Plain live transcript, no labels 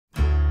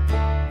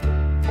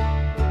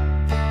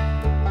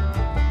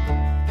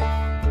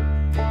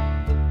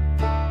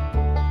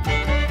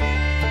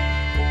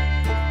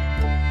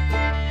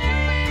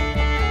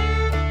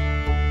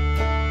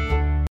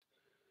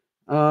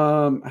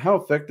how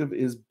effective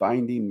is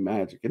binding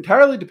magic?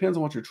 Entirely depends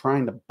on what you're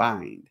trying to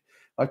bind.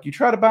 Like you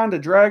try to bind a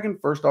dragon,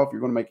 first off, you're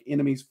going to make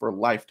enemies for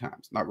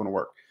lifetimes. Not going to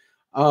work.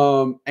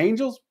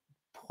 Angels,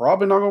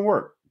 probably not going to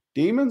work.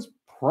 Demons,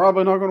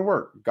 probably not going to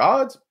work.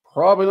 Gods,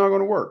 probably not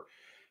going to work.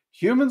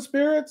 Human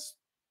spirits,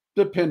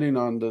 depending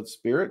on the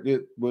spirit,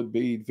 it would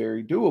be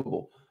very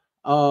doable.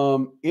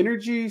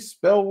 Energy,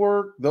 spell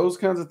work, those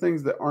kinds of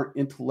things that aren't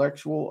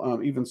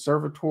intellectual, even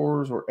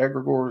servitors or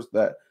egregores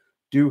that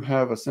do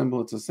have a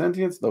semblance of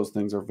sentience, those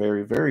things are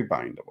very, very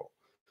bindable.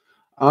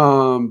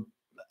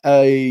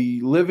 A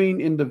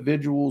living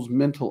individual's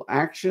mental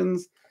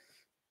actions,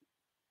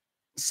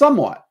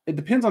 somewhat. It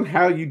depends on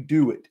how you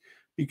do it,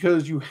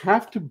 because you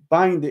have to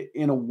bind it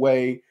in a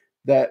way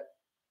that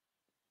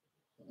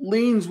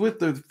leans with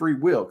their free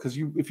will. Because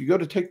if you go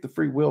to take the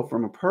free will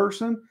from a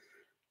person,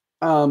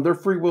 their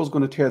free will is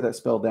going to tear that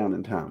spell down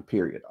in time,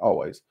 period,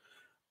 always.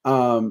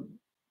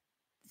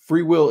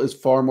 Free will is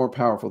far more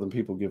powerful than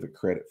people give it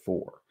credit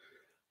for.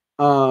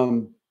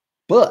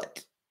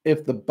 But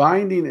if the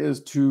binding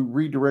is to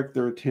redirect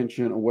their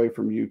attention away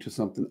from you to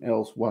something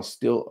else while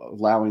still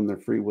allowing their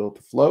free will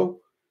to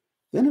flow,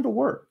 then it'll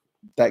work.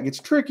 That gets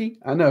tricky,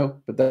 I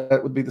know, but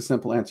that would be the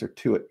simple answer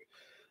to it.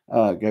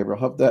 Gabriel,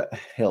 hope that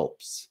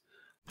helps.